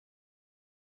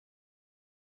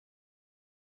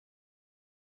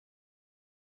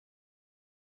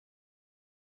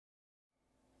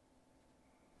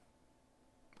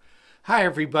Hi,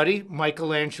 everybody.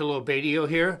 Michelangelo Badio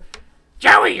here.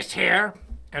 Joey is here.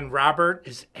 And Robert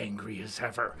is angry as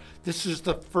ever. This is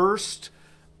the first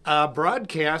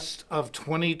broadcast of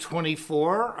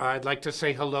 2024. I'd like to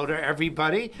say hello to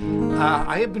everybody.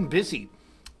 I have been busy.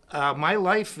 My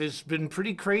life has been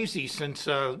pretty crazy since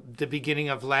the beginning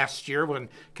of last year when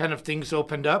kind of things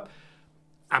opened up.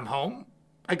 I'm home.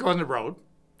 I go on the road.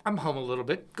 I'm home a little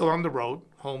bit, go on the road,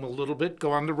 home a little bit,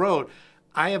 go on the road.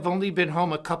 I have only been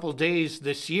home a couple days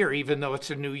this year, even though it's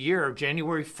a new year.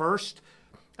 January 1st,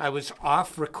 I was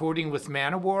off recording with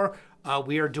Manowar.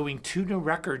 We are doing 2 new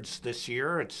records this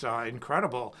year. It's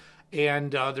incredible.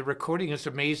 And the recording is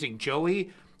amazing. Joey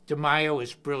DeMaio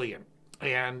is brilliant.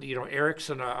 And, you know, Eric's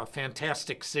a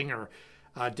fantastic singer.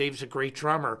 Dave's a great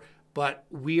drummer. But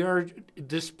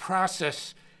this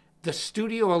process, the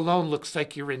studio alone looks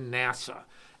like you're in NASA.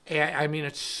 I mean,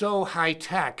 it's so high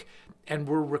tech, and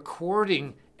we're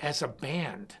recording as a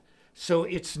band. So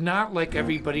it's not like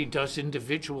everybody does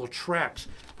individual tracks.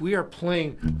 We are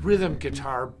playing rhythm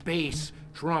guitar, bass,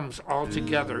 drums all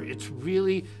together. It's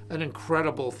really an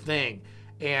incredible thing,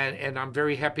 and I'm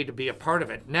very happy to be a part of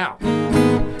it. Now,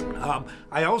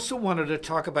 I also wanted to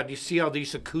talk about, you see all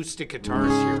these acoustic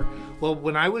guitars here. Well,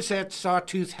 when I was at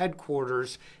Sawtooth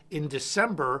headquarters in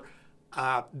December,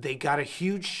 they got a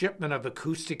huge shipment of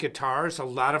acoustic guitars. A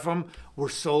lot of them were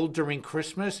sold during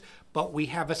Christmas, but we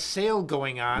have a sale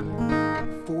going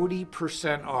on,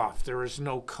 40% off. There is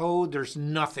no code, there's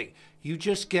nothing. You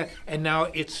just get, and now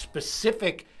it's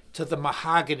specific to the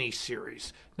mahogany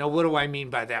series. Now, what do I mean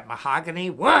by that? Mahogany,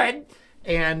 wood,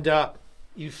 and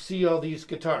you see all these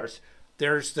guitars.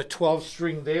 There's the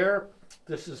 12-string there.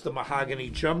 This is the mahogany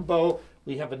jumbo.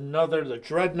 We have another, the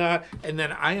Dreadnought, and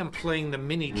then I am playing the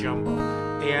mini jumbo,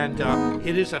 and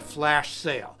it is a flash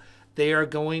sale. They are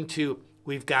going to,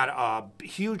 we've got a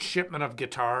huge shipment of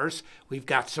guitars. We've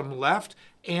got some left,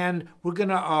 and we're going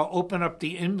to open up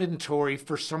the inventory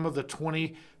for some of the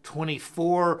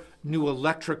 2024 new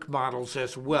electric models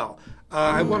as well.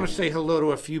 I want to say hello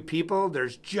to a few people.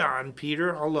 There's John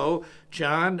Peter. Hello,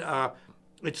 John.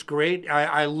 It's great.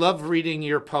 I love reading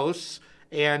your posts,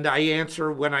 and I answer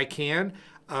when I can.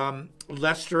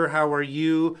 Lester, how are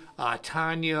you?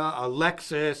 Tanya,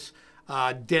 Alexis,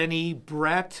 Denny,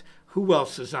 Brett. Who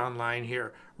else is online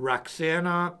here?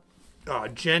 Roxana,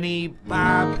 Jenny,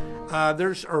 Bob.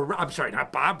 I'm sorry,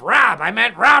 not Bob, Rob. I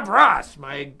meant Rob Ross,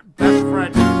 my best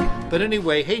friend. But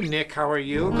anyway, hey, Nick, how are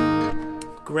you?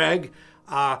 Greg.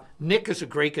 Nick is a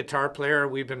great guitar player.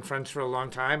 We've been friends for a long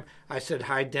time. I said,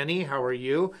 hi, Denny. How are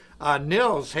you?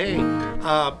 Nils, hey.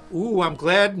 I'm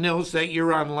glad, Nils, that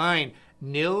you're online.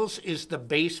 Nils is the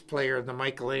bass player in the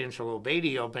Michelangelo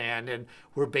Badio band, and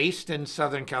we're based in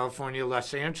Southern California,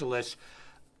 Los Angeles.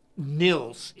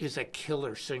 Nils is a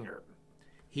killer singer.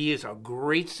 He is a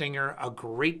great singer, a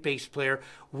great bass player.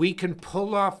 We can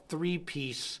pull off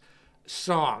 3-piece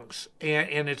songs,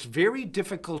 and it's very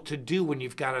difficult to do when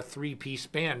you've got a 3-piece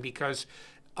band because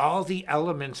all the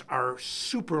elements are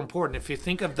super important. If you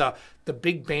think of the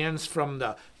big bands from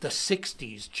the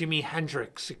 60s, Jimi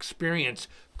Hendrix, Experience,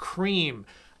 Cream,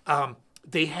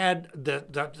 they had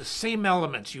the same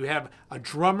elements. You have a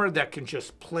drummer that can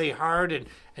just play hard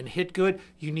and hit good.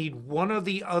 You need one of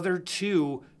the other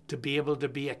two to be able to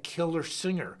be a killer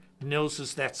singer. Nils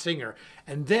is that singer.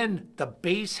 And then the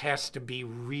bass has to be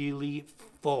really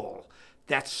full.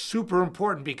 That's super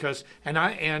important because,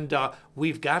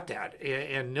 we've got that.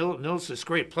 And Nils is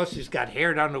great. Plus, he's got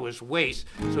hair down to his waist,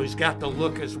 so he's got the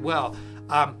look as well.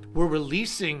 We're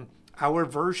releasing our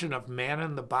version of Man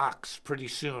in the Box pretty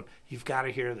soon. You've got to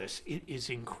hear this. It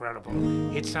is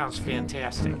incredible. It sounds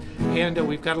fantastic. And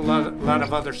we've got a lot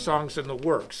of other songs in the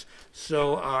works.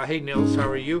 So, hey, Nils, how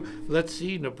are you? Let's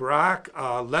see, Nabrak,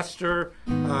 Lester.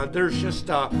 There's just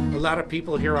a lot of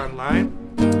people here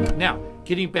online. Now,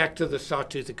 getting back to the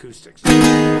Sawtooth Acoustics.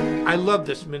 I love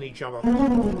this mini jumbo.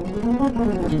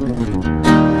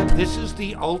 This is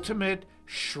the ultimate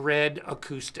shred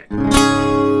acoustic.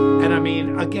 And I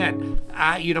mean, again,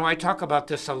 I talk about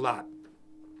this a lot.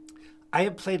 I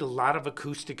have played a lot of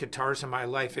acoustic guitars in my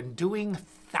life, and doing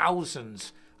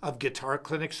thousands of guitar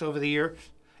clinics over the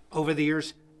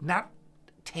years, not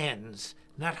tens,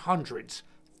 not hundreds,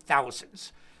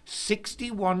 thousands.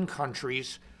 61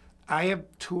 countries. I have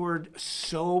toured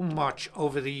so much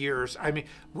over the years. I mean,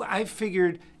 I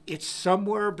figured it's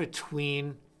somewhere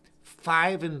between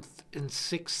 5,000 and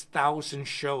 6,000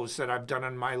 shows that I've done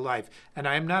in my life. And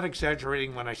I'm not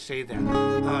exaggerating when I say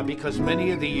that, because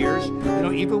many of the years,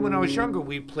 even when I was younger,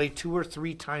 we played 2 or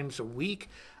 3 times a week.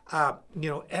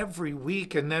 every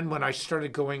week. And then when I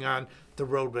started going on the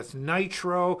road with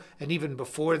Nitro, and even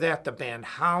before that, the band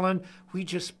Holland, we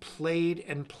just played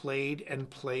and played and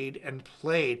played and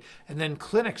played. And then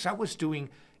clinics, I was doing,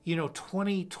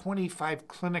 20, 25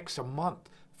 clinics a month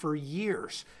for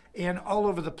years and all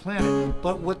over the planet.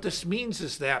 But what this means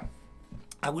is that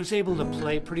I was able to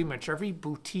play pretty much every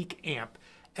boutique amp,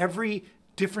 every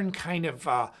different kind of,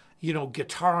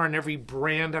 guitar and every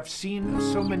brand. I've seen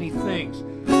so many things.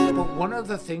 But one of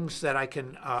the things that I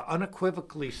can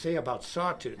unequivocally say about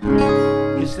Sawtooth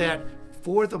is that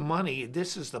for the money,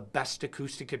 this is the best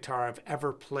acoustic guitar I've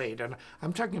ever played. And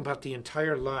I'm talking about the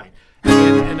entire line.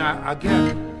 And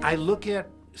again, I look at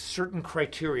certain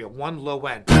criteria. One, low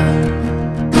end.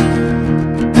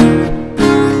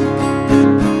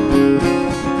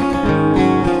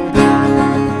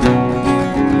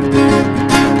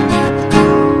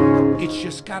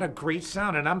 Got a great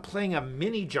sound, and I'm playing a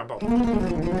mini jumbo.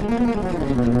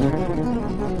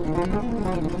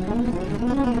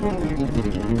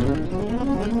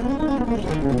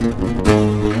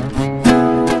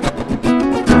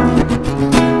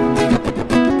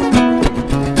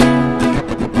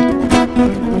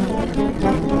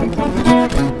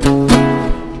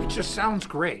 It just sounds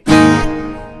great.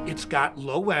 It's got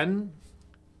low end,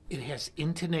 it has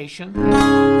intonation,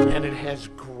 and it has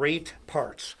great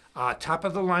parts. Top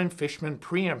of the line Fishman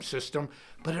preamp system,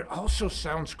 but it also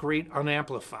sounds great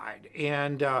unamplified.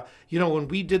 And when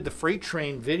we did the Freight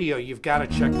Train video, you've got to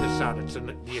check this out. It's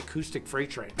the acoustic Freight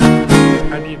Train.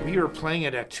 I mean, we were playing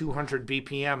it at 200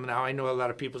 BPM. Now I know a lot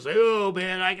of people say, "Oh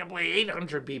man, I can play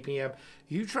 800 BPM."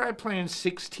 You try playing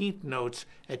 16th notes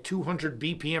at 200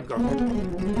 BPM, go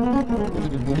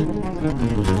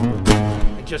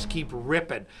and just keep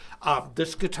ripping.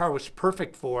 This guitar was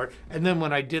perfect for it. And then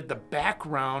when I did the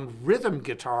background rhythm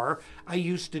guitar, I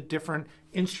used a different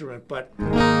instrument. But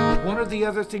one of the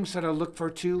other things that I look for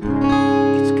too,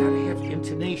 it's got to have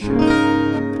intonation.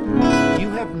 You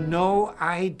have no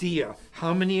idea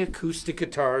how many acoustic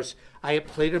guitars I have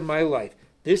played in my life.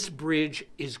 This bridge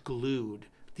is glued.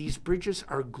 These bridges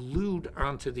are glued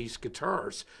onto these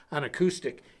guitars on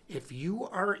acoustic. If you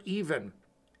are even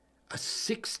a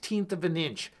 16th of an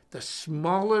inch, the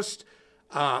smallest,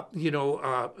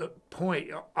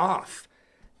 point off,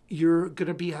 you're going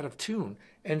to be out of tune.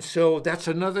 And so that's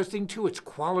another thing too. It's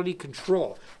quality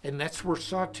control, and that's where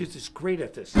Sawtooth is great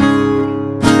at this.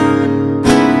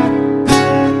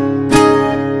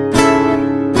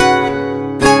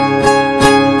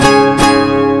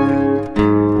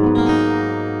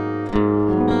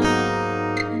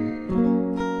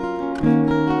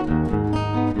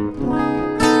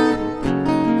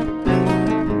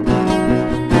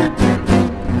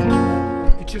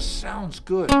 Sounds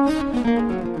good.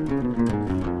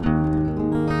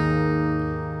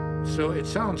 So it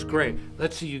sounds great.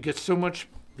 Let's see, you get so much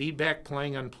feedback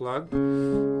playing unplugged.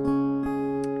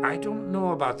 I don't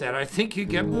know about that. I think you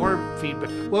get more feedback.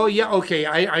 Well, yeah, okay,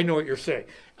 I know what you're saying.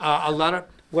 A lot of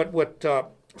what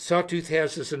Sawtooth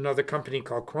has is another company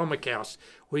called Chromacast,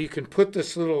 where you can put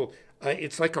this little,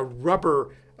 it's like a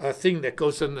rubber thing that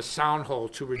goes in the sound hole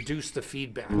to reduce the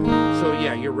feedback. So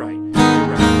yeah, you're right.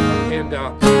 And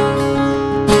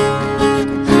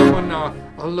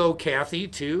hello, Kathy,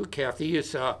 too. Kathy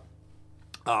is a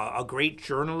great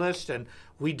journalist, and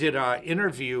we did an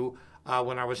interview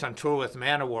when I was on tour with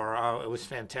Manowar. It was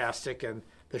fantastic, and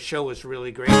the show was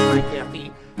really great. Hi,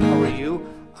 Kathy. How are you?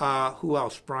 Who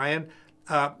else? Brian?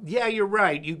 Yeah, you're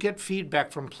right. You get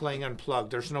feedback from playing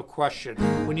unplugged. There's no question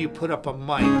when you put up a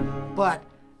mic, but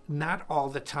not all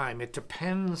the time. It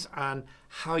depends on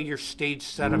how your stage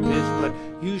setup is, but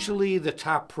usually the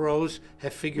top pros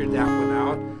have figured that one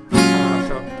out.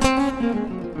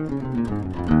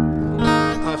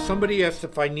 Somebody asked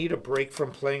if I need a break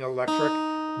from playing electric.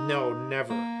 No,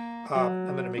 never.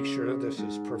 I'm going to make sure this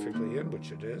is perfectly in,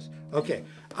 which it is. Okay.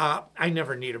 I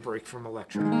never need a break from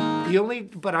electric.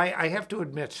 But I have to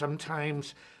admit,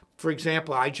 sometimes, for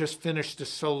example, I just finished a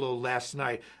solo last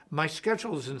night. My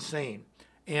schedule is insane.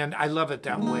 And I love it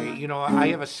that way. I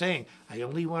have a saying, I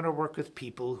only want to work with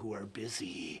people who are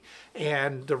busy.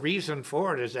 And the reason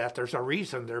for it is that there's a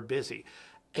reason they're busy.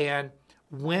 And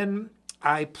when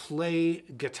I play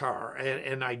guitar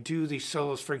and I do these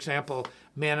solos, for example,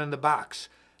 Man in the Box,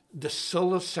 the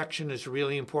solo section is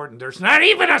really important. There's not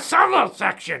even a solo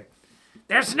section.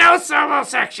 There's no solo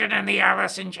section in the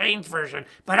Alice in Chains version,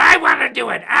 but I want to do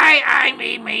it. I,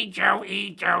 me,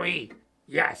 Joey.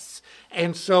 Yes.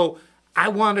 And so I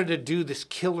wanted to do this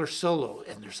killer solo,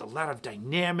 and there's a lot of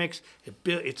dynamics.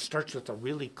 It starts with a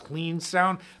really clean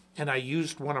sound, and I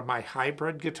used one of my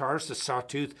hybrid guitars, the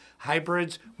Sawtooth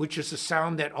Hybrids, which is a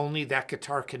sound that only that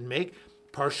guitar can make.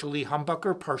 Partially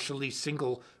humbucker, partially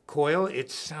single coil. It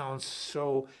sounds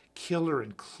so killer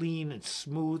and clean and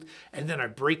smooth. And then I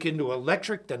break into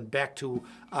electric, then back to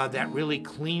that really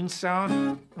clean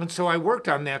sound. And so I worked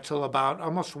on that till about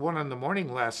almost 1 in the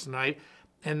morning last night.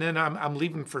 And then I'm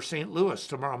leaving for St. Louis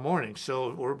tomorrow morning.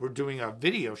 So we're doing a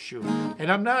video shoot.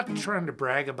 And I'm not trying to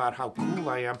brag about how cool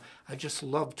I am. I just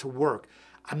love to work.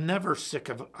 I'm never sick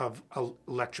of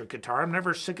electric guitar. I'm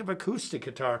never sick of acoustic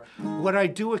guitar. What I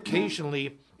do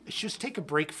occasionally is just take a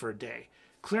break for a day,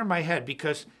 clear my head,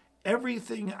 because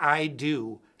everything I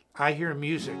do, I hear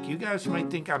music. You guys might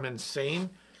think I'm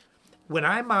insane. When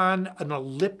I'm on an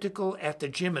elliptical at the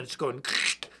gym and it's going,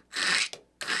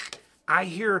 I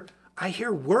hear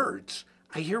words.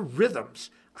 I hear rhythms.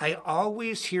 I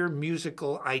always hear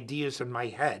musical ideas in my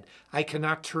head. I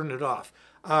cannot turn it off.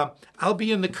 I'll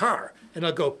be in the car and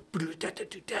I'll go.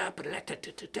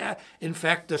 In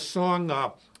fact, the song,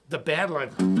 the bad line.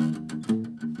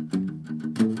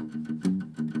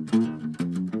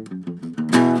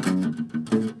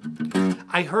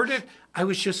 I heard it. I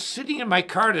was just sitting in my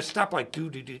car to stop like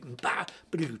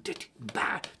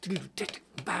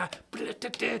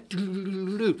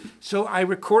so I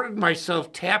recorded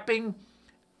myself tapping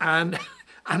on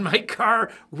my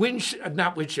car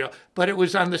not windshield, but it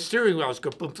was on the steering wheel. I was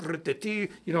going,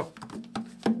 you know.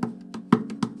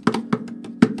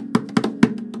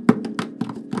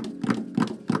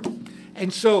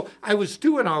 And so I was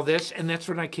doing all this, and that's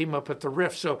when I came up with the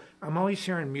riff. So I'm always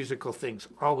hearing musical things,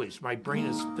 always. My brain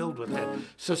is filled with it.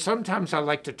 So sometimes I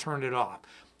like to turn it off.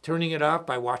 Turning it off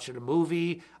by watching a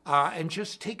movie and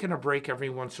just taking a break every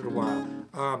once in a while.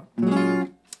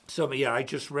 So yeah, I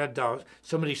just read,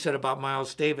 somebody said about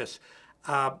Miles Davis.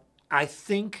 I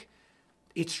think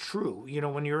it's true. You know,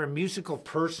 when you're a musical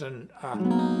person,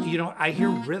 you know, I hear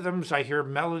rhythms, I hear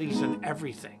melodies and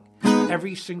everything.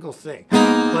 Every single thing.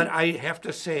 But I have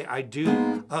to say, I do.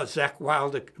 Zakk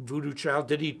Wylde, Voodoo Child.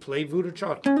 Did he play Voodoo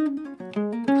Child?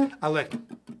 I like.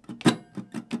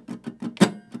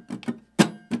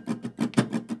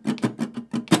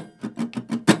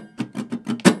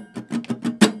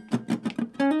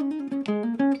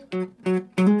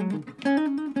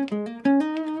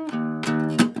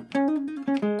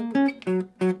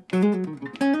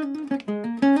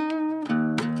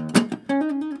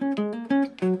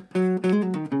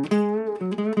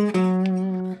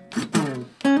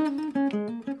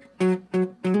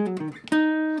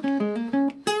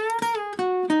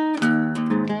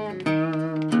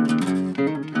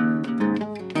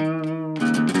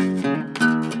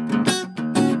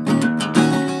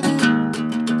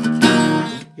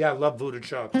 Yeah, I love Voodoo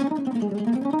Child.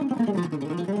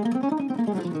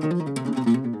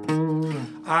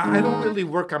 I don't really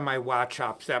work on my wah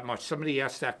chops that much. Somebody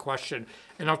asked that question,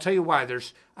 and I'll tell you why.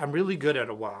 I'm really good at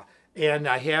a wah. And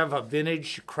I have a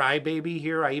vintage Crybaby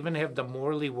here. I even have the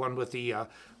Morley one with the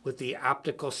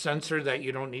optical sensor that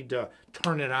you don't need to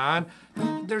turn it on.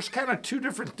 There's kind of two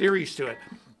different theories to it.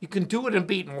 You can do it in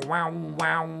beat and wow,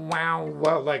 wow, wow,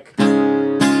 well, like...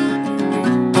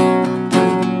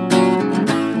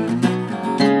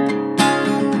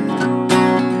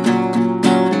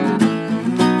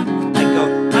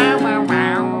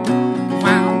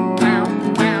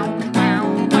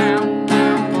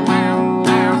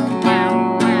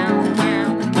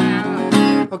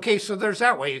 Okay, so there's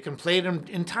that way. You can play it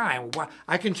in time.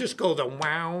 I can just go the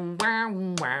wow, wow,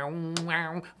 wow,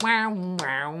 wow, wow,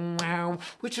 wow, wow,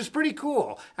 which is pretty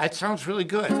cool. It sounds really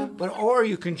good. Or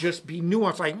you can just be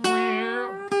nuanced, like,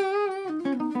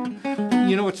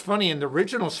 you know, it's funny, in the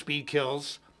original Speed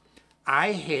Kills, I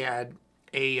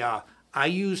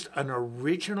used an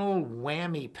original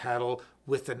whammy pedal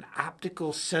with an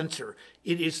optical sensor.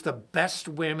 It is the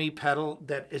best whammy pedal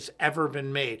that has ever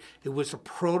been made. It was a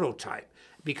prototype,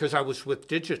 because I was with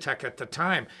Digitech at the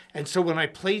time. And so when I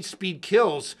played Speed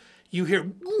Kills, you hear,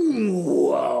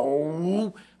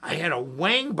 whoa, I had a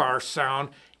wang bar sound.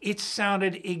 It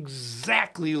sounded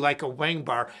exactly like a wang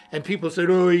bar. And people said,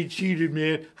 oh, he cheated,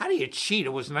 man. How do you cheat? It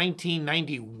was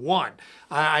 1991.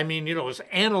 I mean, you know, it was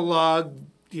analog,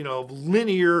 you know,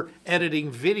 linear editing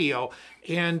video.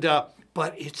 And,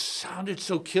 but it sounded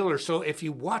so killer. So if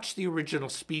you watch the original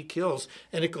Speed Kills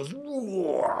and it goes,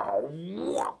 whoa,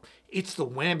 whoa, it's the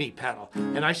whammy pedal.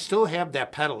 And I still have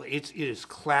that pedal. It is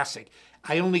classic.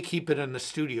 I only keep it in the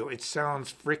studio. It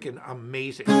sounds freaking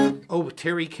amazing. Oh,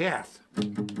 Terry Kath.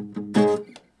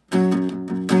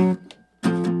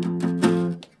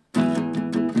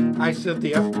 Hi,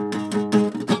 Cynthia.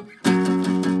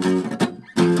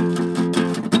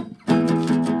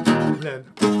 And then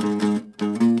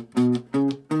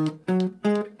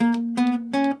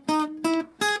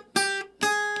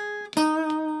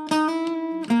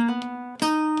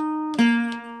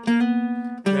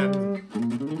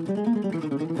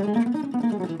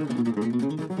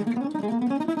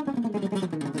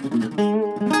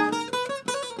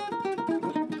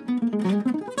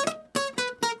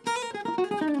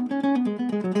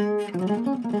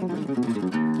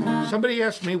Somebody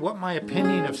asked me what my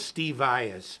opinion of Steve Vai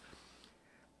is.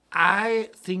 I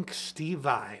think Steve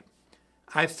Vai,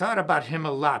 I've thought about him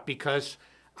a lot because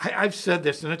I've said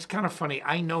this, and it's kind of funny.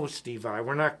 I know Steve Vai.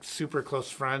 We're not super close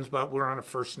friends, but we're on a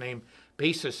first name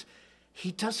basis.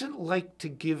 He doesn't like to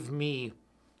give me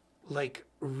like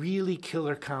really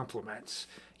killer compliments.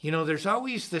 You know, there's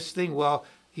always this thing, well,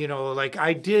 you know, like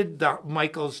I did the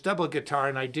Michael's double guitar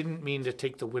and I didn't mean to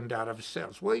take the wind out of his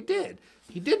sails. Well, he did.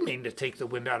 He did mean to take the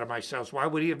wind out of my sails. Why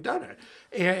would he have done it?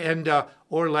 And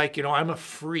or like, you know, I'm a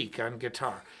freak on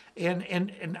guitar.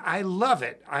 And I love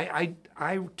it.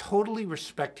 I totally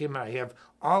respect him. I have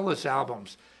all his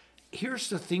albums. Here's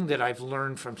the thing that I've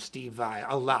learned from Steve Vai,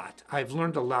 a lot. I've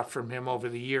learned a lot from him over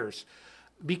the years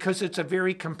because it's a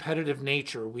very competitive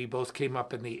nature. We both came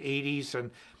up in the 80s,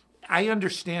 and I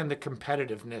understand the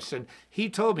competitiveness. And he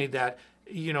told me that,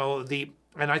 you know,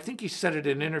 and I think he said it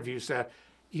in interviews that,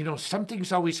 you know,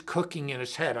 something's always cooking in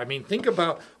his head. I mean, think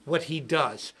about what he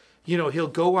does. You know, he'll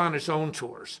go on his own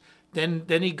tours. Then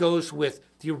he goes with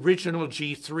the original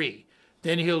G3.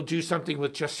 Then he'll do something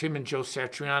with just him and Joe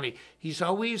Satriani. He's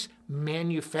always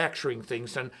manufacturing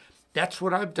things, and that's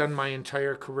what I've done my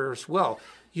entire career as well.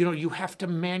 You know, you have to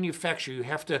manufacture. You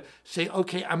have to say,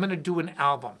 okay, I'm going to do an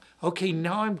album. Okay,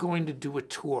 now I'm going to do a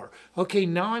tour. Okay,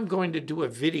 now I'm going to do a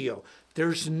video.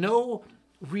 There's no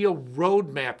real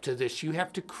roadmap to this. You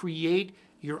have to create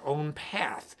your own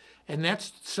path. And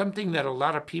that's something that a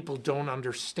lot of people don't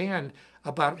understand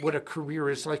about what a career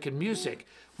is like in music.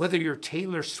 Whether you're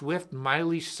Taylor Swift,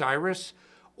 Miley Cyrus,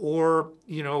 or,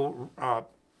 you know,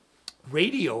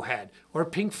 Radiohead, or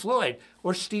Pink Floyd,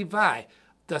 or Steve Vai.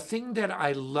 The thing that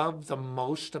I love the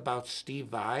most about Steve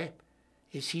Vai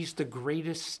is he's the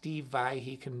greatest Steve Vai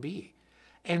he can be.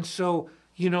 And so,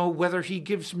 you know, whether he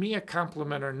gives me a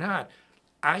compliment or not,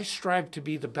 I strive to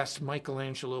be the best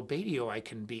Michelangelo Badio I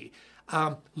can be.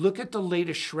 Look at the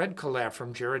latest Shred collab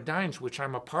from Jared Dines, which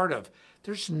I'm a part of.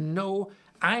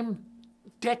 I'm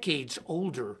decades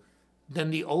older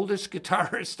than the oldest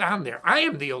guitarist on there. I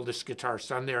am the oldest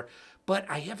guitarist on there, but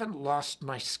I haven't lost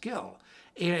my skill.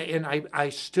 And I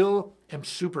still am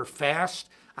super fast.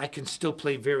 I can still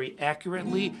play very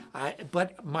accurately,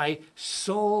 but my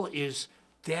soul is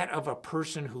that of a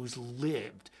person who's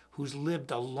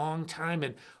lived a long time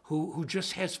and who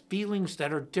just has feelings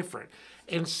that are different.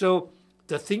 And so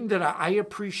the thing that I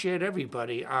appreciate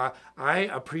everybody, I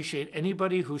appreciate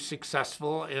anybody who's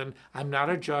successful, and I'm not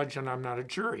a judge and I'm not a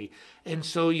jury. And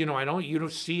so, you know, I don't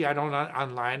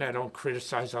online, I don't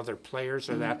criticize other players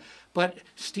or that. But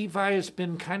Steve Vai has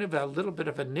been kind of a little bit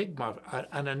of an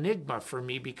enigma for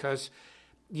me because,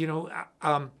 you know,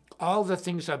 all the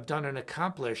things I've done and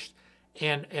accomplished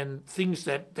and things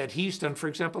that he's done, for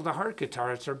example, the heart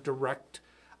guitars are direct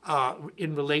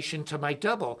in relation to my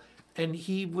double. And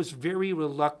he was very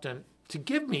reluctant to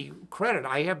give me credit.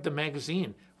 I have the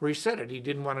magazine where he said it. He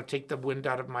didn't want to take the wind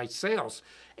out of my sails.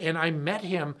 And I met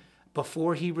him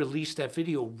before he released that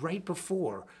video, right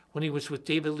before, when he was with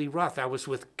David Lee Roth. I was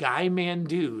with Guy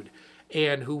Mandude,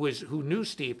 and who knew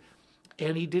Steve,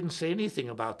 and he didn't say anything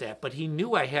about that. But he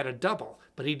knew I had a double,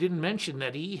 but he didn't mention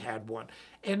that he had one.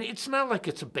 And it's not like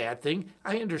it's a bad thing.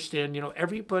 I understand, you know,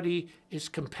 everybody is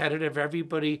competitive.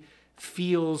 Everybody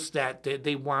feels that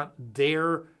they want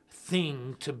their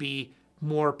thing to be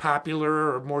more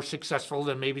popular or more successful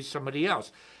than maybe somebody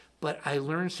else. But I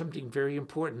learned something very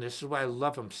important. This is why I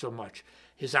love him so much.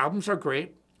 His albums are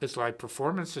great. His live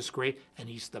performance is great. And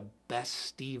he's the best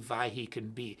Steve Vai he can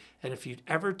be. And if you'd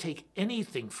ever take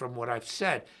anything from what I've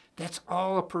said, that's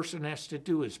all a person has to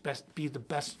do is be the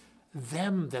best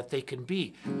them that they can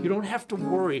be. You don't have to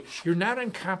worry. You're not in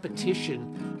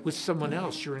competition with someone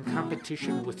else. You're in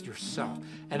competition with yourself.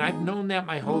 And I've known that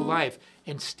my whole life.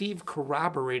 And Steve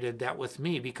corroborated that with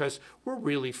me because we're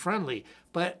really friendly.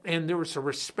 And there was a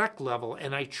respect level,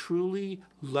 and I truly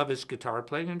love his guitar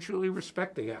playing and truly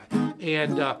respect the guy.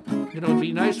 And, you know, it'd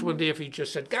be nice one day if he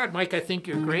just said, God, Mike, I think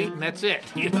you're great, and that's it,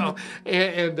 you know.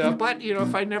 But, you know,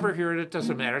 if I never hear it, it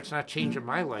doesn't matter. It's not changing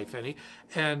my life any.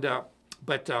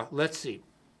 But let's see.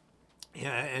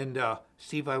 Yeah, and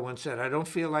Steve Vai once said, I don't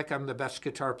feel like I'm the best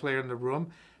guitar player in the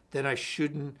room, then I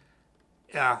shouldn't.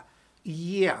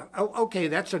 Yeah, okay,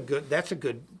 that's a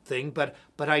good thing. But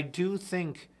I do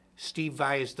think Steve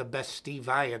Vai is the best Steve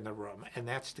Vai in the room, and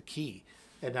that's the key.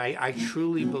 And I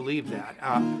truly believe that.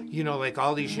 You know, like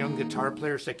all these young guitar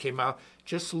players that came out,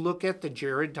 just look at the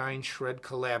Jared Dines Shred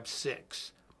Collab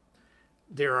 6.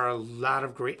 There are a lot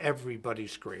of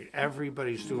everybody's great.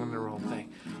 Everybody's doing their own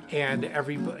thing. And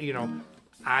everybody, you know,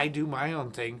 I do my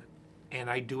own thing. and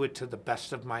I do it to the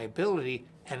best of my ability,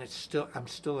 and I'm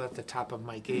still at the top of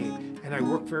my game, and I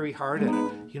work very hard at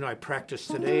it. You know, I practice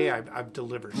today. I've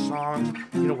delivered songs.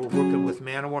 You know, we're working with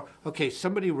Man-O-War. Okay,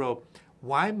 somebody wrote,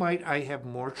 why might I have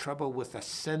more trouble with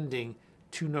ascending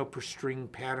 2-note per string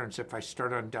patterns if I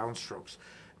start on downstrokes?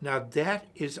 Now that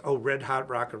is a Red Hot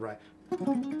Rocket Ride.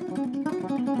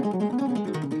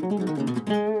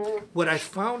 What I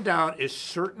found out is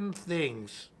certain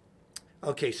things.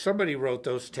 Okay, somebody wrote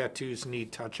those tattoos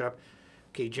need touch-up.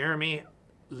 Okay, Jeremy,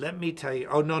 let me tell you.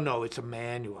 Oh, no, it's a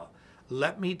manual.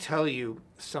 Let me tell you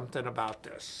something about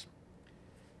this.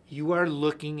 You are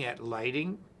looking at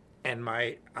lighting, and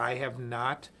I have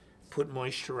not put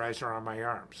moisturizer on my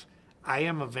arms. I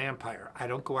am a vampire. I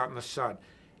don't go out in the sun.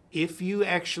 If you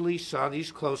actually saw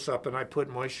these close up and I put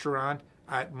moisturizer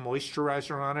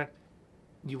on it,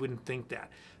 you wouldn't think that.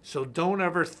 So don't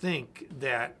ever think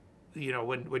that, you know,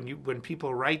 when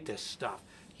people write this stuff,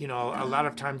 you know, a lot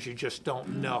of times you just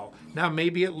don't know. Now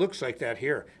maybe it looks like that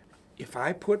here. If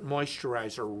I put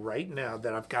moisturizer right now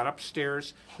that I've got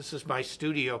upstairs, this is my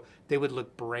studio, they would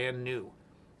look brand new,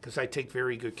 because I take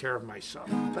very good care of myself.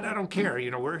 But I don't care,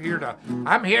 you know,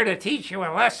 I'm here to teach you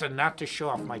a lesson, not to show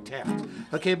off my tabs.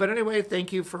 Okay, but anyway,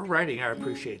 thank you for writing, I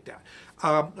appreciate that.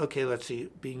 Okay, let's see,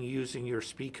 using your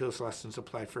speed kills lessons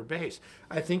applied for bass.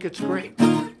 I think it's great.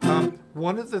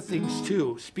 One of the things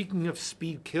too, speaking of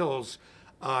speed kills,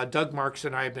 Doug Marks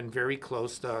and I have been very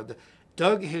close.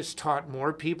 Doug has taught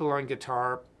more people on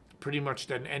guitar pretty much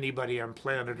than anybody on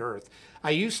planet Earth.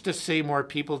 I used to say more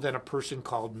people than a person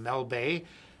called MAB.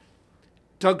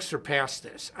 Doug surpassed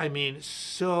this. I mean,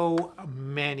 so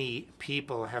many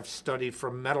people have studied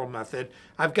from Metal Method.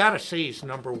 I've got to say he's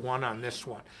 #1 on this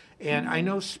one. And I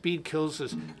know Speed Kills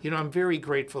is, you know, I'm very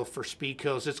grateful for Speed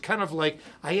Kills. It's kind of like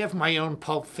I have my own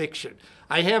Pulp Fiction.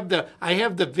 I have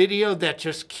the video that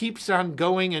just keeps on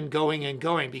going and going and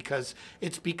going, because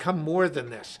it's become more than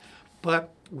this.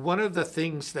 But one of the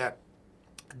things that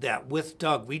with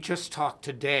Doug, we just talked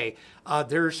today,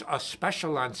 there's a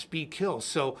special on Speed Kills.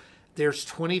 So there's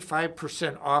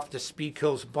 25% off the Speed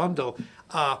Kills bundle.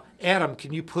 Adam,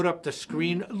 can you put up the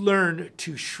screen?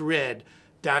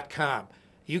 LearnToShred.com.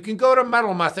 You can go to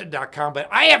metalmethod.com, but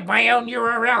I have my own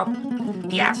URL.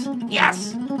 Yes. You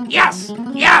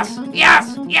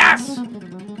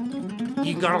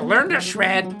can go to Learn to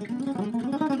Shred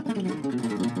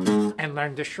and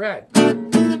learn to shred.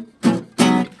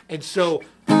 And so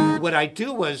what I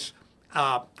do was,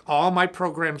 all my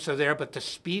programs are there, but the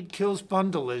Speed Kills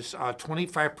bundle is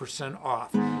 25%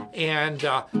 off. And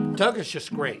Doug is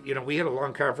just great. You know, we had a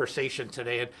long conversation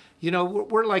today, and, you know,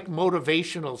 we're like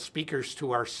motivational speakers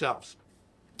to ourselves.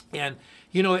 And,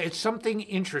 you know, it's something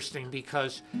interesting,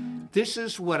 because this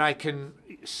is what I can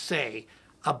say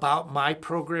about my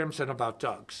programs and about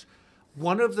Doug's.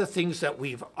 One of the things that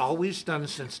we've always done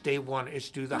since day one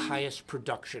is do the highest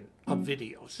production of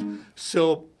videos.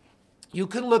 So you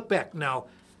can look back. Now,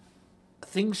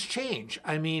 things change.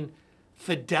 I mean,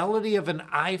 fidelity of an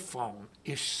iPhone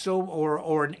is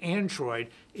or an Android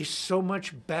is so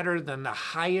much better than the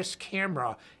highest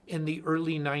camera in the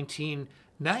early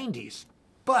 1990s.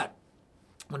 But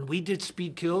when we did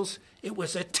Speed Kills, it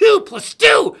was a 2 +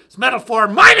 2 is metaphor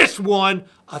 -1,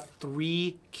 a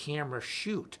 3-camera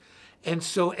shoot. And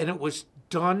it was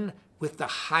done with the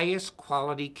highest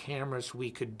quality cameras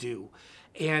we could do.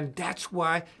 And that's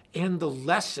why, and the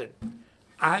lesson,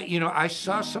 I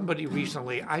saw somebody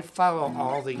recently, I follow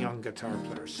all the young guitar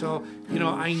players. So, you know,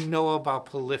 I know about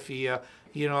Polyphia,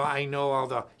 you know, I know all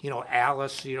the, you know,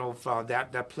 Alice, you know,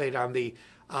 that played on the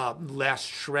last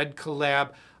Shred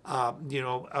collab.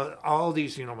 All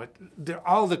these, you know, they're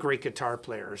all the great guitar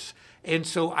players. And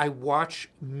so I watch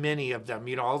many of them,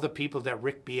 you know, all the people that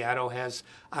Rick Beato has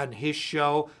on his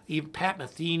show, even Pat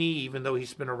Metheny, even though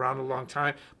he's been around a long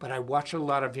time, but I watch a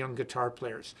lot of young guitar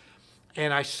players.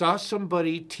 And I saw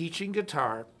somebody teaching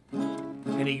guitar,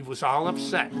 and he was all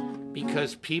upset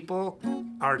because people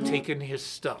are taking his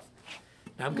stuff.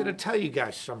 Now I'm going to tell you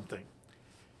guys something.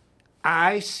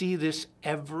 I see this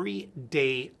every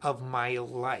day of my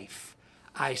life.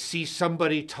 I see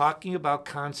somebody talking about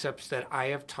concepts that I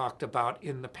have talked about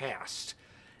in the past.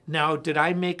 Now, did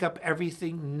I make up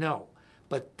everything? No.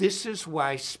 But this is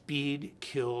why Speed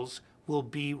Kills will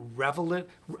be relevant.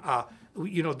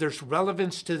 You know, there's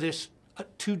relevance to this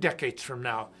 2 decades from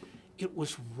now. It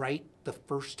was right the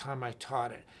first time I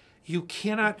taught it. You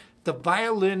cannot, the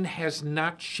violin has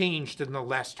not changed in the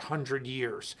last 100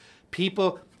 years.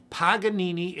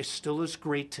 Paganini is still as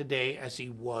great today as he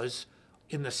was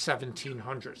in the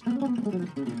 1700s.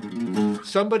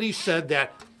 Somebody said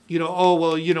that, oh,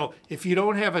 well, if you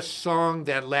don't have a song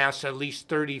that lasts at least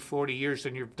 30, 40 years,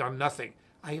 then you've done nothing.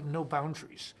 I have no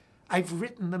boundaries. I've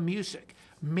written the music.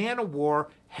 Man of War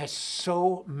has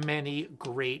so many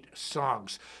great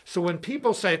songs. So when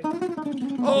people say,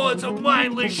 oh, it's a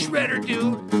mindless shredder,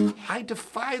 dude, I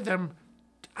defy them.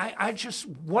 I just,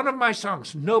 one of my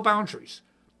songs, No Boundaries.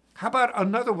 How about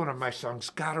another one of my songs,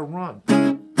 Gotta Run?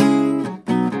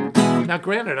 Now,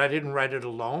 granted, I didn't write it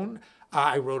alone.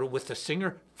 I wrote it with the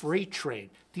singer, Freight Train.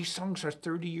 These songs are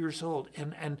 30 years old,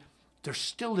 and they're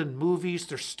still in movies.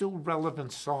 They're still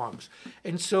relevant songs.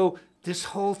 And so this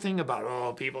whole thing about,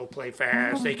 oh, people play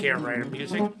fast, they can't write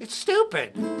music, it's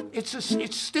stupid. It's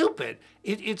stupid.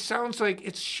 It sounds like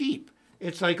it's sheep.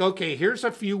 It's like, okay, here's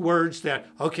a few words that,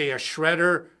 okay, a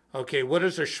shredder. Okay, what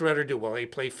does a shredder do? Well, they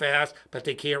play fast, but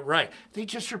they can't write. They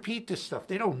just repeat this stuff.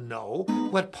 They don't know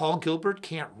what Paul Gilbert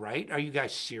can't write. Are you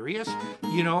guys serious?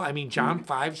 John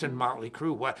Fives and Motley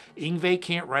Crue. What, Yngwie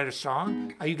can't write a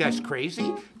song? Are you guys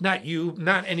crazy? Not you,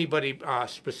 not anybody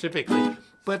specifically.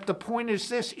 But the point is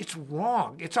this, it's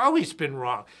wrong. It's always been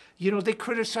wrong. They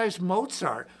criticize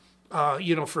Mozart,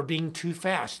 for being too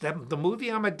fast. The movie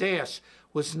Amadeus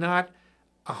was not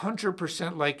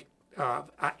 100%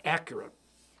 accurate.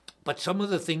 But some of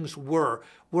the things were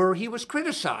where he was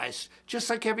criticized,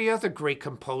 just like every other great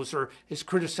composer is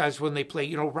criticized when they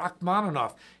play.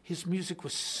 Rachmaninoff, his music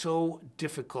was so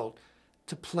difficult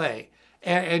to play.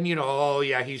 And oh,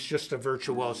 yeah, he's just a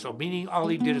virtuoso, meaning all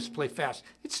he did is play fast.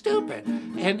 It's stupid.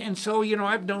 And so,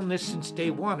 I've known this since day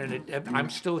one, and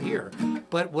I'm still here.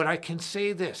 But what I can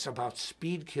say this about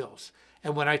speed kills,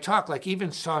 and when I talk, like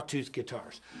even sawtooth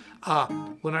guitars,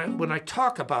 when I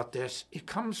talk about this, it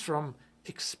comes from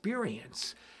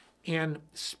experience. And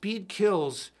speed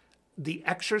kills, the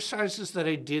exercises that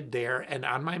I did there and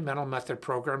on my mental method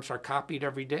programs are copied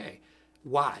every day.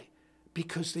 Why?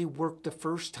 Because they worked the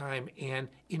first time, and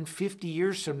in 50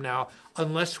 years from now,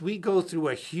 unless we go through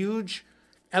a huge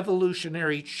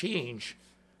evolutionary change,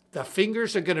 the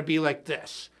fingers are going to be like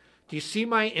this. Do you see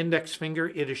my index finger?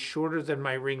 It is shorter than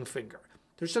my ring finger.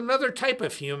 There's another type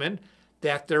of human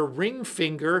that their ring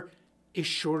finger is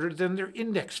shorter than their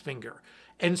index finger.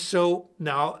 And so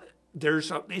now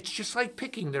it's just like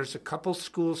picking. There's a couple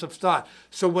schools of thought.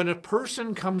 So when a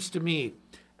person comes to me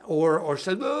or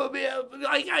says, oh, man,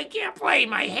 I can't play,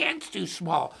 my hand's too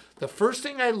small, the first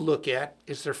thing I look at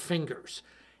is their fingers.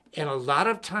 And a lot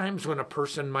of times when a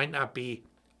person might not be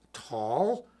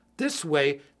tall this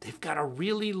way, they've got a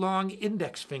really long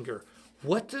index finger.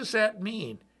 What does that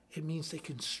mean? It means they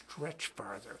can stretch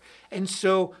farther. And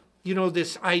so,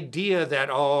 this idea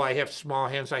that, oh, I have small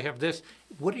hands, I have this,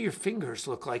 what do your fingers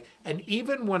look like? And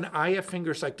even when I have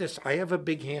fingers like this, I have a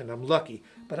big hand, I'm lucky,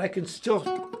 but I can still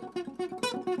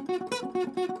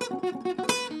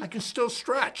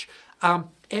stretch.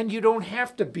 And you don't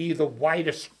have to be the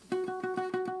widest.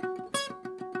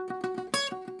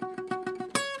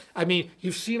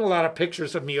 You've seen a lot of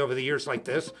pictures of me over the years like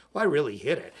this. Well, I really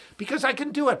hit it because I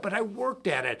can do it, but I worked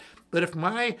at it. But if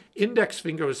my index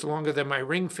finger was longer than my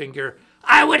ring finger,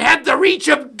 I would have the reach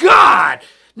of God.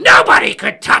 Nobody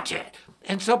could touch it.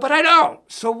 And so, but I don't.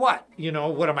 So what?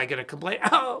 What am I going to complain?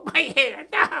 Oh, my hand.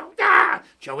 No.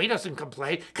 Joey doesn't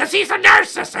complain because he's a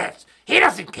narcissist. He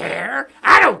doesn't care.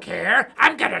 I don't care.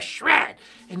 I'm going to shred.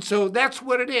 And so that's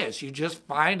what it is. You just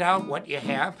find out what you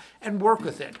have and work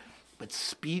with it. But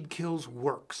Speed Kills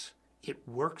works. It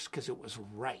works because it was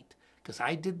right. Because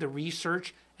I did the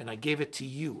research and I gave it to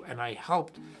you and I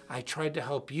tried to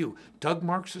help you. Doug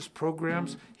Marks's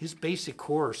programs, his basic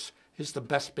course is the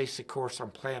best basic course on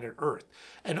planet Earth.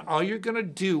 And all you're going to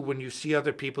do when you see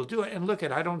other people do it, and look,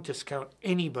 I don't discount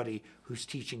anybody who's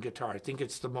teaching guitar. I think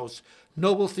it's the most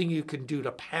noble thing you can do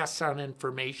to pass on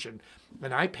information.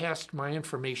 And I passed my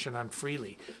information on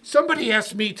freely. Somebody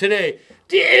asked me today,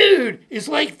 dude, is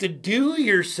like the Do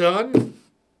your son?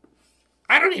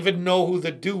 I don't even know who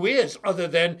the Do is other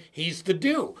than he's the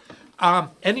Do.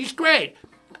 And he's great.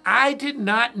 I did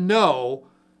not know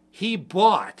he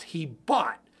bought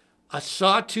a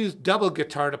sawtooth double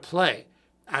guitar to play.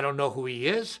 I don't know who he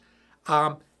is.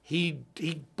 He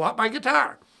bought my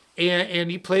guitar and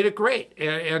he played it great.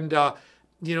 And I'm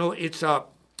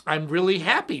really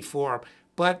happy for him.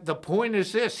 But the point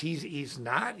is this: he's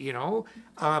not,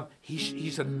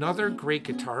 he's another great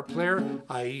guitar player.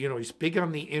 He's big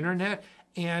on the internet.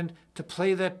 And to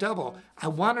play that double, I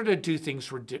wanted to do things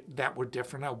that were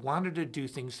different. I wanted to do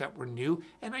things that were new,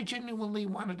 and I genuinely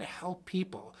wanted to help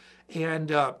people. And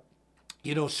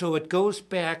so it goes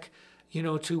back,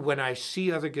 to when I see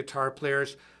other guitar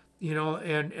players,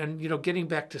 getting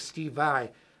back to Steve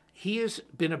Vai, he has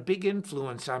been a big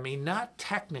influence on me, not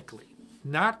technically,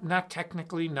 not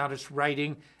technically, not his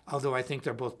writing, although I think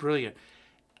they're both brilliant,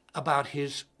 about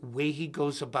his way he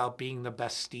goes about being the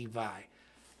best Steve Vai.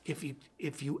 If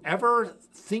you ever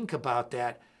think about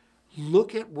that,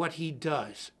 look at what he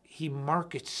does. He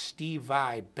markets Steve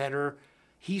Vai better.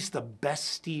 He's the best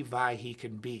Steve Vai he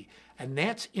can be. And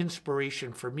that's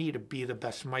inspiration for me to be the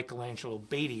best Michelangelo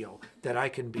Badio that I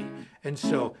can be. And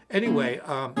so, anyway,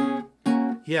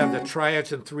 yeah, the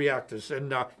triads and 3 octaves.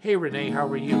 And hey, Renee, how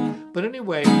are you? But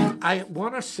anyway, I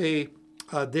want to say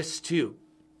this too.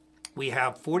 We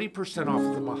have 40%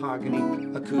 off the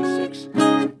Mahogany Acoustics.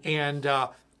 And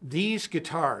these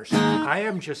guitars, I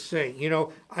am just saying, you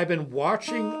know, I've been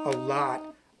watching a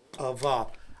lot of,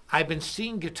 I've been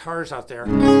seeing guitars out there.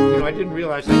 You know, I didn't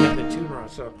realize I had the tuner on,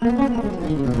 so.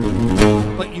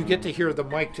 But you get to hear the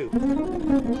mic too.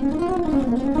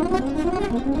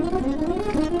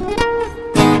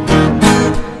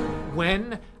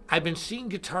 When I've been seeing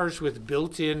guitars with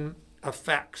built-in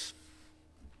effects,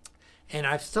 and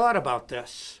I've thought about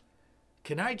this,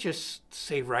 can I just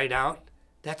say right out,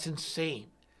 that's insane.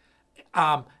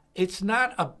 It's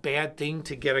not a bad thing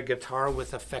to get a guitar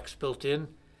with effects built in,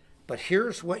 but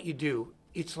here's what you do.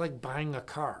 It's like buying a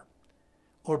car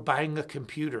or buying a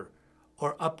computer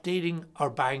or updating or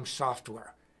buying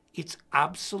software. It's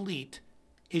obsolete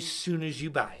as soon as you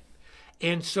buy it.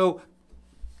 And so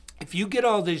if you get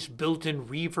all these built-in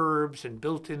reverbs and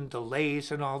built-in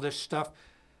delays and all this stuff,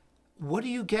 what are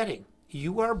you getting?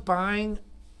 You are buying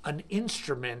an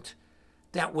instrument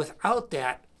that without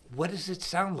that, what does it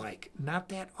sound like? Not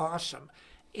that awesome.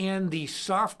 And the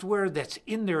software that's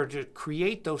in there to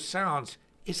create those sounds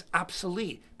is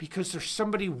obsolete because there's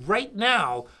somebody right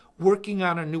now working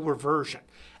on a newer version.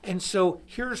 And so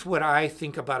here's what I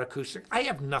think about acoustic. I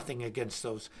have nothing against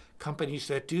those companies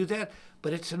that do that,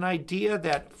 but it's an idea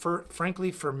that,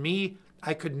 frankly, for me,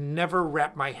 I could never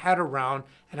wrap my head around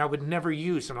and I would never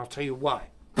use, and I'll tell you why.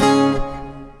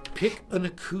 Pick an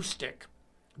acoustic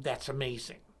that's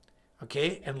amazing,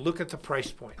 okay? And look at the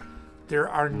price point. There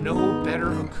are no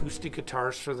better acoustic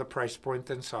guitars for the price point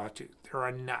than Sawtooth. There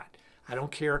are not. I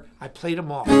don't care. I played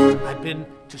them all. I've been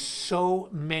to so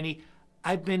many.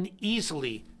 I've been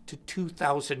easily to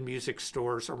 2,000 music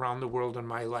stores around the world in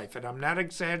my life. And I'm not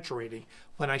exaggerating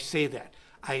when I say that.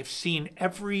 I have seen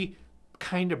every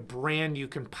kind of brand you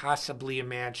can possibly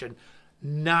imagine,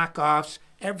 knockoffs,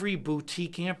 every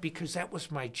boutique amp, because that was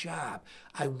my job.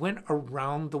 I went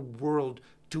around the world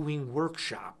doing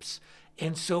workshops.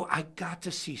 And so I got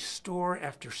to see store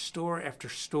after store after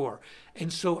store.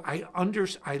 And so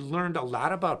I learned a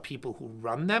lot about people who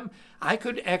run them. I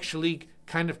could actually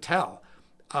kind of tell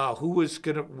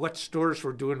what stores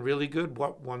were doing really good,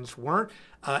 what ones weren't,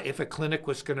 if a clinic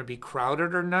was going to be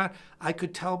crowded or not. I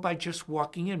could tell by just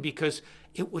walking in because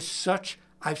it was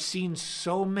I've seen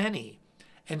so many.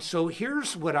 And so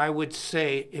here's what I would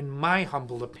say in my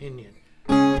humble opinion.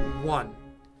 1,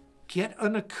 get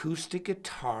an acoustic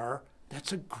guitar.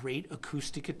 That's a great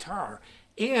acoustic guitar.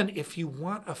 And if you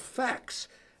want effects,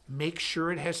 make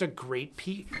sure it has a great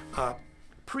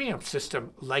preamp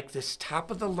system like this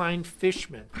top-of-the-line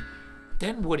Fishman.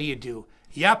 Then what do?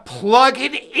 You plug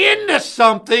it into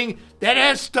something that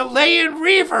has delay and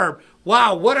reverb.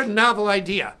 Wow, what a novel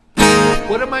idea.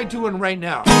 What am I doing right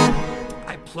now?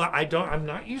 I'm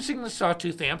not using the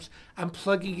Sawtooth amps. I'm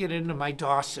plugging it into my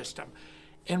DAW system.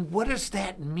 And what does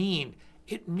that mean?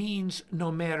 It means no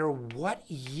matter what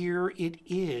year it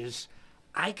is,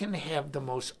 I can have the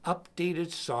most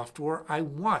updated software I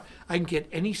want. I can get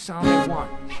any sound I want.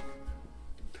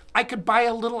 I could buy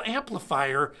a little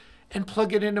amplifier and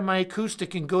plug it into my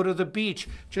acoustic and go to the beach,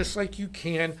 just like you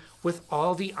can with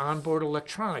all the onboard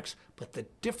electronics. But the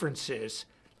difference is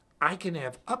I can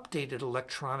have updated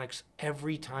electronics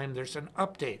every time there's an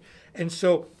update. And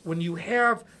so when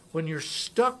you're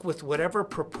stuck with whatever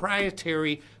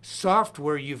proprietary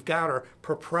software you've got or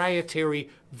proprietary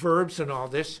verbs and all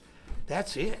this,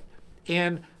 that's it.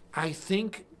 And I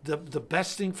think the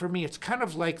best thing for me, it's kind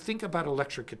of like, think about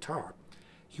electric guitar.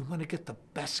 You want to get the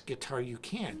best guitar you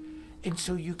can. And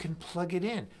so you can plug it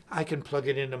in. I can plug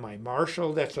it into my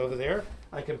Marshall that's over there.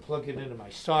 I can plug it into my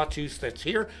Sawtooth that's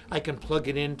here. I can plug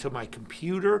it into my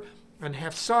computer and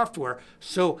have software.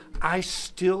 So I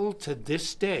still, to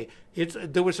this day,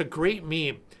 there was a great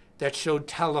meme that showed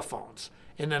telephones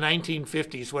in the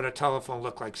 1950s, what a telephone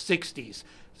looked like, 60s,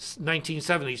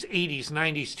 1970s, 80s,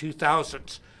 90s,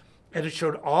 2000s. And it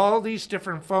showed all these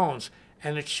different phones,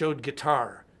 and it showed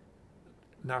guitar.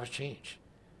 Not a change.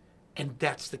 And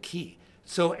that's the key.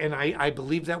 So, and I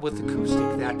believe that with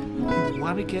acoustic, that you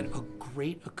want to get a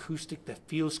great acoustic that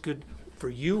feels good for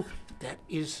you, that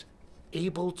is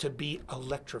able to be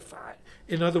electrified.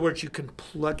 In other words, you can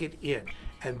plug it in.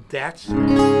 And that's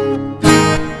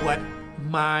what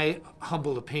my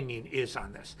humble opinion is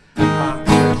on this.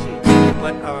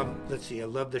 Let's see. I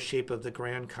love the shape of the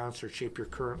grand concert shape you're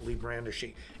currently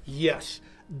brandishing. Yes,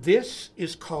 this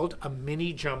is called a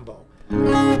mini jumbo.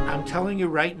 I'm telling you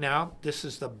right now, this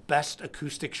is the best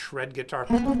acoustic shred guitar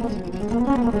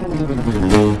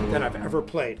that I've ever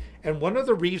played. And one of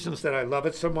the reasons that I love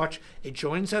it so much, it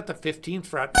joins at the 15th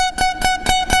fret,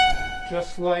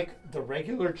 just like the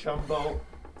regular jumbo,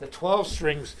 the 12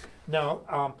 strings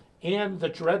now, and the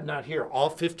dreadnought here,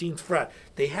 all 15th fret.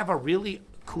 They have a really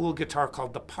cool guitar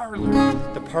called the Parlor.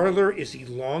 The Parlor is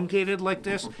elongated like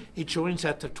this. It joins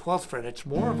at the 12th fret. It's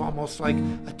more of almost like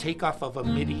a takeoff of a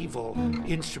medieval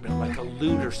instrument, like a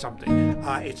lute or something.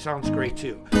 It sounds great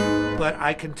too. But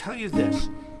I can tell you this,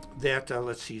 that,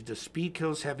 let's see, the Speed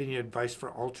Kills have any advice for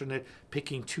alternate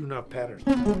picking tune-up patterns?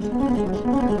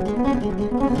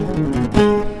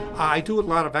 I do a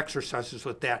lot of exercises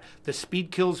with that. The Speed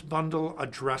Kills bundle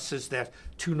addresses that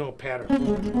two-note pattern.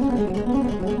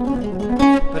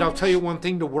 But I'll tell you one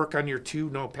thing to work on your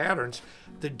two-note patterns,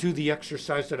 do the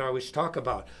exercise that I always talk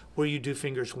about, where you do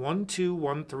fingers 1, 2,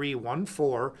 1, 3, 1,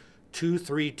 4, 2,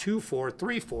 3, 2, 4,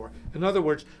 3, 4. In other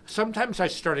words, sometimes I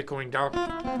started going down.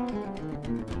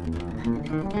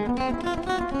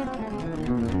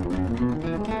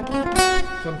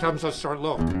 Sometimes I'll start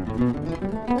low.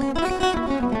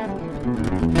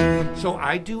 So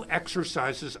I do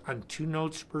exercises on 2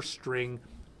 notes per string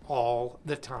all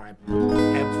the time,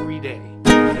 every day.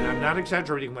 And I'm not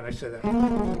exaggerating when I say that.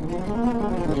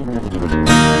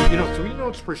 You know, 3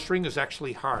 notes per string is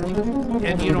actually hard.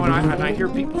 And you know, and I hear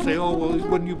people say, oh, well,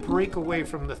 when you break away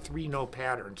from the 3-note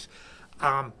patterns,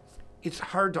 it's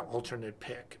hard to alternate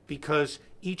pick because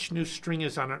each new string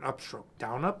is on an upstroke.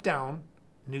 Down, up, down,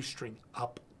 new string,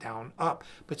 up, down, up.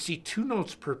 But see, 2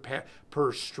 notes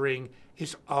per string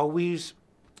is always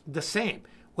the same.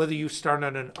 Whether you start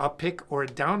on an up pick or a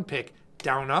down pick,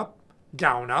 down, up,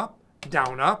 down, up,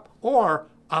 down, up, or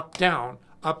up, down,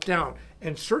 up, down.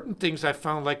 And certain things I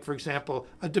found, like, for example,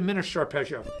 a diminished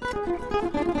arpeggio.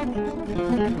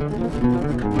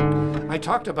 I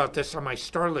talked about this on my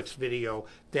Starlicks video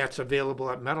that's available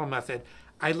at Metal Method.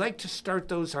 I like to start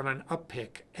those on an up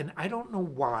pick, and I don't know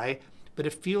why, but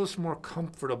it feels more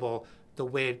comfortable the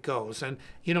way it goes. And,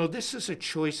 you know, this is a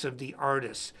choice of the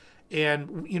artist.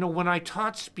 And, you know, when I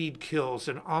taught Speed Kills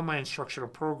in all my instructional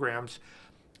programs,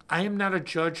 I am not a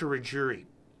judge or a jury.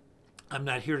 I'm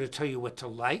not here to tell you what to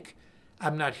like.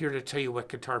 I'm not here to tell you what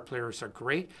guitar players are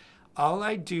great. All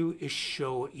I do is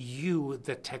show you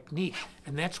the technique.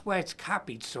 And that's why it's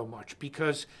copied so much,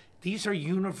 because these are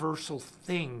universal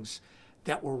things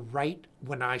that were right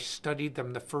when I studied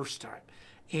them the first time.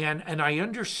 And I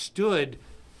understood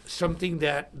something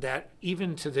that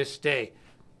even to this day,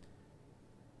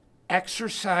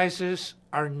 exercises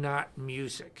are not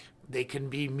music. They can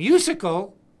be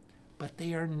musical, but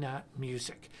they are not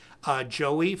music.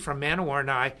 Joey from Manowar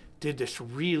and I did this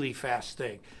really fast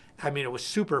thing. I mean, it was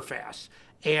super fast.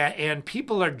 And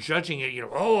people are judging it, you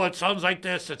know, oh, it sounds like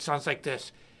this, it sounds like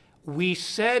this. We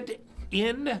said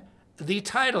in the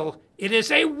title, it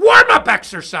is a warm-up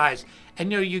exercise.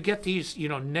 And, you know, you get these, you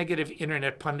know, negative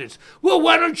internet pundits. Well,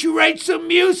 why don't you write some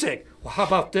music? Well, how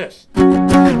about this?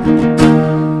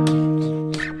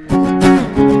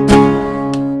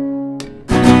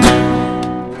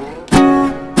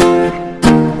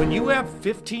 When you have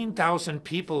 15,000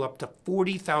 people up to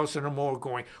 40,000 or more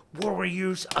going,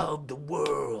 warriors of the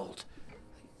world,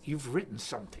 you've written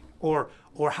something. Or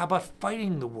how about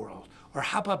fighting the world? Or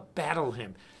how about battle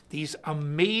hymn? These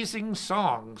amazing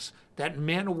songs that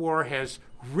Manowar has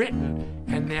written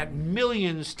and that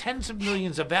millions, tens of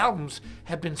millions of albums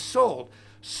have been sold.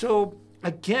 So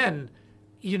again,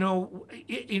 you know,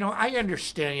 I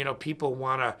understand, you know, people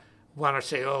want to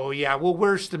say, oh yeah, well,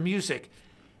 where's the music?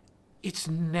 It's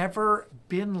never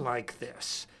been like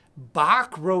this.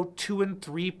 Bach wrote 2- and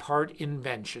 3-part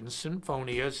inventions,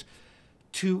 sinfonias,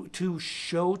 to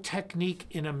show technique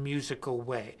in a musical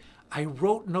way. I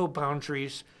wrote No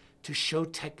Boundaries to show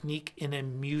technique in a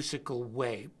musical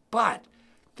way, but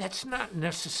that's not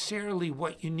necessarily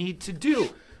what you need to do.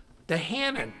 The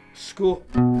Hanon School.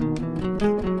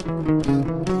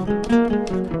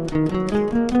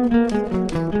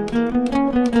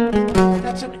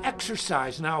 That's an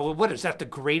exercise. Now, what is that, the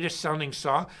greatest sounding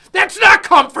song? That's not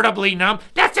Comfortably Numb.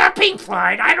 That's a Pink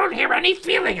Floyd. I don't hear any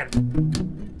feeling in it.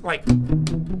 Like,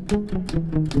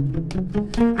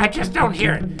 I just don't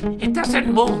hear it. It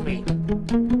doesn't move me.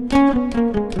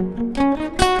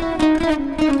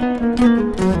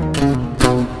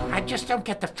 I just don't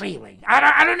get the feeling.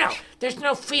 I don't know. There's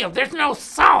no feel. There's no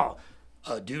soul.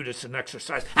 Dude, it's an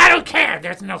exercise. I don't care.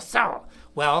 There's no soul.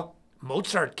 Well,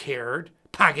 Mozart cared.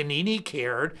 Paganini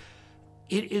cared.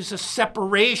 It is a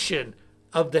separation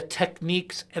of the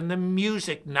techniques and the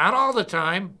music. Not all the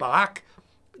time. Bach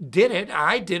did it.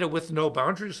 I did it with no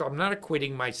boundaries, so I'm not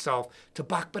equating myself to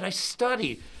Bach, but I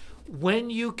studied. When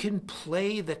you can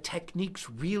play the techniques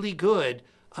really good,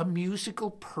 a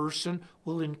musical person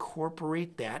will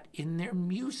incorporate that in their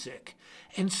music.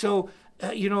 And so,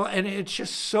 and it's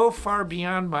just so far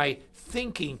beyond my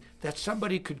thinking that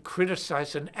somebody could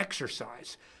criticize an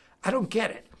exercise. I don't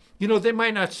get it.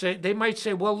 They might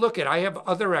say, well, look I have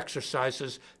other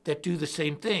exercises that do the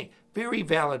same thing. Very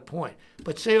valid point.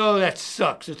 But say, oh, that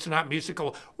sucks. It's not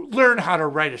musical. Learn how to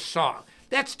write a song.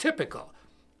 That's typical.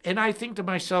 And I think to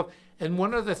myself, and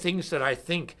one of the things that I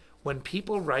think when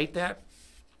people write that,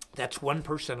 that's one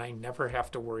person I never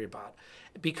have to worry about.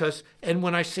 And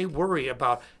when I say worry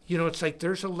about, it's like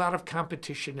there's a lot of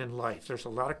competition in life. There's a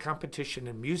lot of competition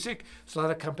in music. There's a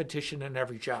lot of competition in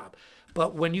every job.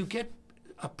 But when you get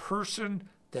a person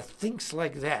that thinks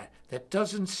like that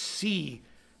doesn't see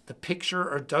the picture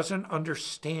or doesn't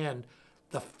understand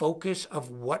the focus of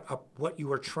what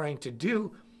you are trying to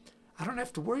do, I don't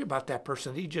have to worry about that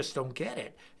person. They just don't get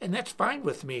it. And that's fine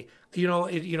with me. The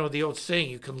old saying,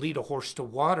 you can lead a horse to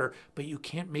water, but you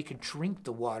can't make it drink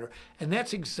the water. And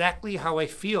that's exactly how I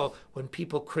feel when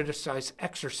people criticize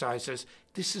exercises.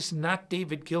 This is not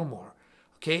David Gilmour.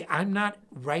 Okay, I'm not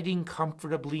writing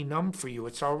Comfortably Numb for you.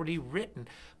 It's already written,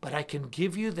 but I can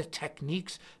give you the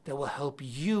techniques that will help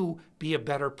you be a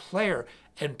better player.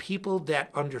 And people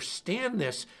that understand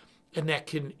this and that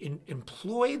can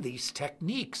employ these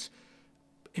techniques,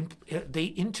 they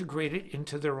integrate it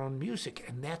into their own music,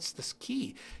 and that's the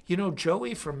key.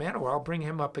 Joey from Manowar, I'll bring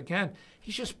him up again.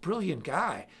 He's just a brilliant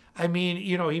guy. I mean,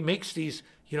 he makes these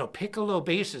piccolo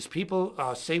basses. People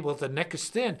say, well, the neck is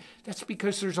thin. That's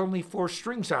because there's only 4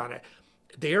 strings on it.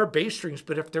 They are bass strings,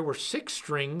 but if there were 6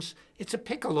 strings, it's a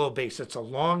piccolo bass. It's a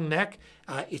long neck.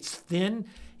 It's thin.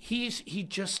 He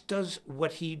just does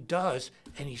what he does,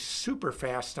 and he's super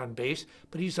fast on bass,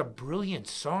 but he's a brilliant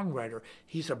songwriter.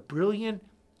 He's a brilliant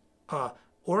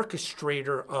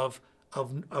orchestrator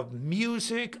of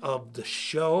music, of the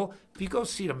show. If you go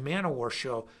see the Manowar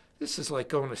show, this is like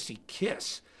going to see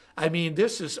Kiss. I mean,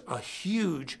 this is a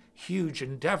huge, huge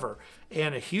endeavor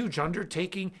and a huge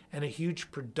undertaking and a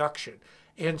huge production.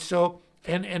 And so,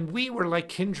 and we were like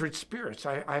kindred spirits.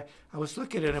 I was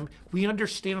looking at him. We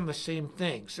understand the same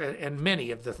things and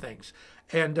many of the things.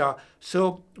 And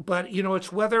but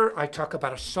it's whether I talk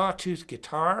about a sawtooth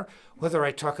guitar, whether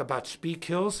I talk about Speak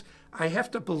Hills, I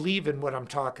have to believe in what I'm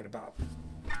talking about.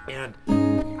 And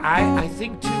I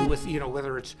think too with,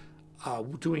 whether it's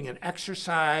doing an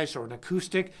exercise or an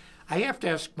acoustic, I have to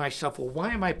ask myself, well,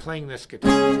 why am I playing this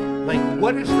guitar? Like,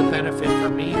 what is the benefit for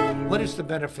me? What is the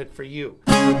benefit for you?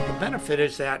 The benefit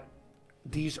is that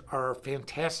these are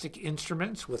fantastic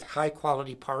instruments with high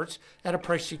quality parts at a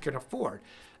price you can afford.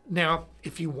 Now,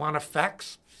 if you want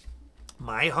effects,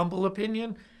 my humble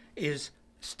opinion is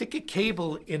stick a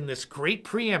cable in this great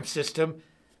preamp system,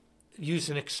 use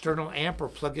an external amp or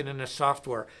plug it into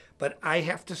software. But I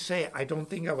have to say, I don't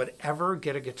think I would ever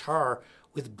get a guitar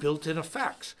with built-in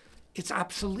effects. It's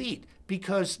obsolete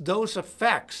because those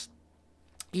effects,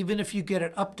 even if you get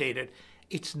it updated,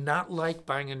 it's not like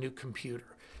buying a new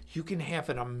computer. You can have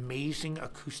an amazing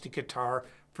acoustic guitar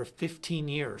for 15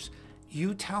 years.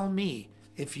 You tell me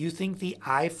if you think the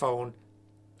iPhone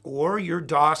or your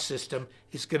DOS system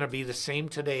is going to be the same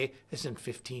today as in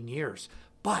 15 years.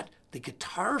 But the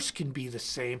guitars can be the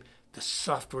same. The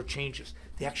software changes.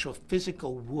 The actual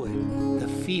physical wood, the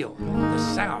feel, the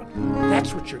sound,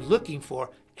 that's what you're looking for.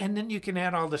 And then you can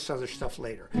add all this other stuff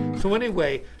later. So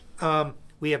anyway,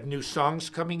 we have new songs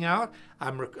coming out.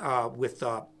 I'm with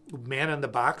Man in the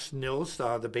Box. Nils,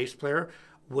 the bass player,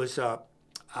 was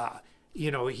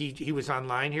he was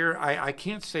online here. I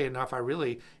can't say enough.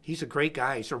 He's a great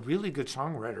guy. He's a really good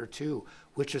songwriter too,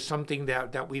 which is something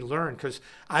that we learn because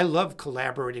I love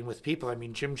collaborating with people. I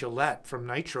mean, Jim Gillette from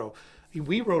Nitro,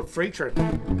 we wrote Freight Train.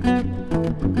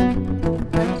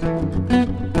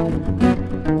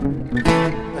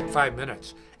 Like 5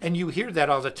 minutes. And you hear that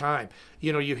all the time.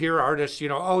 You hear artists,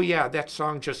 oh yeah, that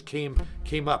song just came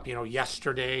up,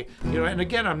 yesterday. And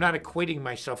again, I'm not equating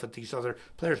myself with these other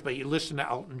players, but you listen to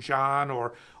Elton John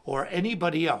or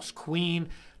anybody else, Queen,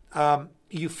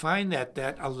 you find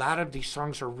that a lot of these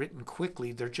songs are written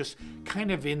quickly. They're just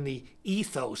kind of in the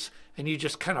ethos, and you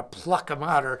just kind of pluck them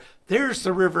out. Or there's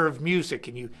the river of music,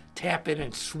 and you tap in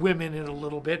and swim in it a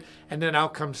little bit, and then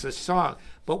out comes this song.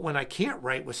 But when I can't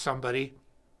write with somebody,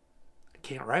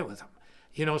 can't write with him.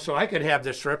 You know, so I could have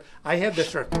this riff. I had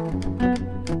this riff.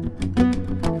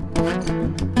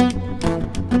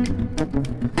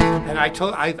 And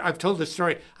I've told this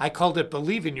story. I called it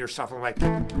Believe in Yourself. I'm like,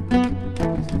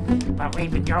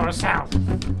 believe in yourself.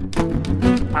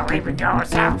 Believe in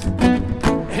yourself.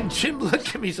 And Jim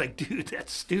looked at me, he's like, dude,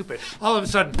 that's stupid. All of a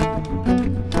sudden,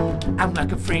 I'm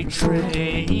like a freight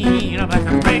train. I'm like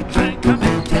a freight train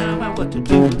coming. Tell me what to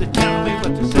do. Tell me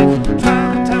what to say.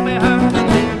 Try to tell me how to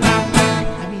live.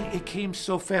 I mean, it came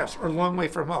so fast, or a long way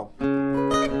from home.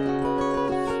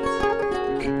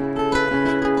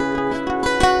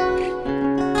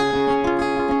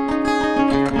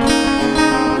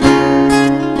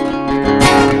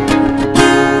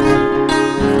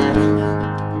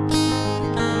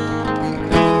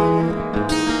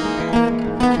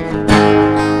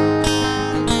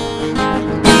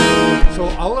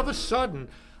 All of a sudden,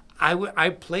 I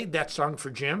played that song for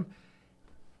Jim.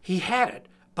 He had it.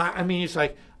 But I mean, he's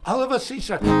like, all of us, he's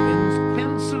like,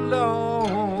 been so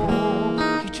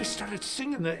long. He just started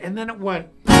singing it, and then it went.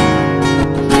 And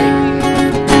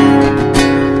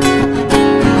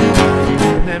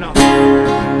then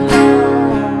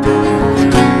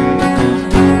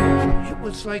it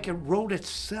was like it wrote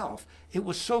itself. It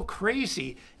was so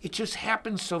crazy. It just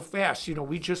happened so fast. You know,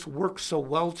 we just worked so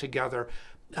well together.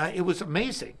 It was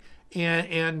amazing.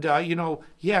 And you know,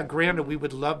 yeah, granted, we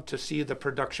would love to see the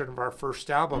production of our first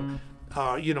album,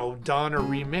 you know, done or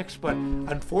remixed. But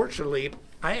unfortunately,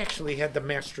 I actually had the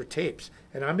master tapes.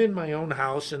 And I'm in my own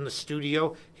house in the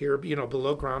studio here, you know,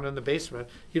 below ground in the basement.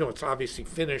 You know, it's obviously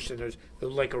finished. And there's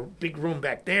like a big room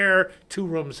back there, 2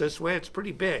 rooms this way. It's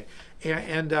pretty big.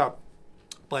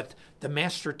 But the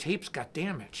master tapes got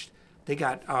damaged. They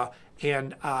got,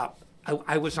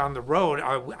 I was on the road.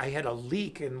 I had a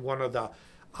leak in one of the,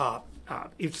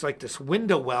 it's like this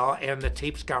window well, and the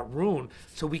tapes got ruined.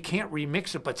 So we can't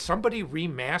remix it, but somebody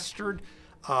remastered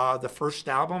the first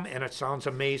album, and it sounds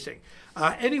amazing.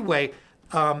 Anyway,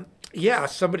 yeah,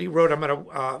 somebody wrote,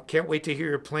 can't wait to hear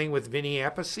you're playing with Vinny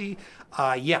Appice.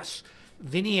 Yes,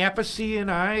 Vinny Appice and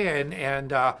I,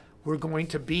 and we're going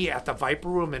to be at the Viper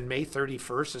Room in May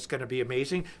 31st. It's going to be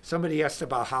amazing. Somebody asked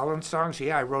about Holland songs.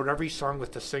 Yeah, I wrote every song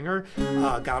with the singer.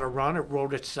 Got a run. It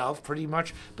wrote itself pretty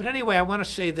much. But anyway, I want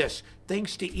to say this.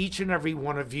 Thanks to each and every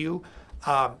one of you.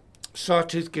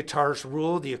 Sawtooth Guitars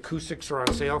rule. The acoustics are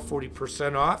on sale,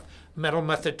 40% off. Metal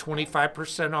Method,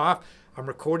 25% off. I'm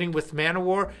recording with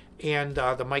Manowar, and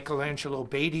the Michelangelo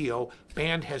Badio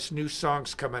band has new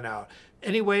songs coming out.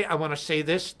 Anyway, I want to say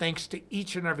this. Thanks to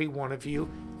each and every one of you.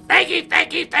 Thank you,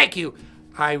 thank you, thank you.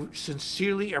 I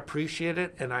sincerely appreciate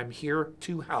it, and I'm here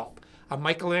to help. I'm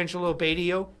Michelangelo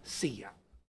Badio. See ya.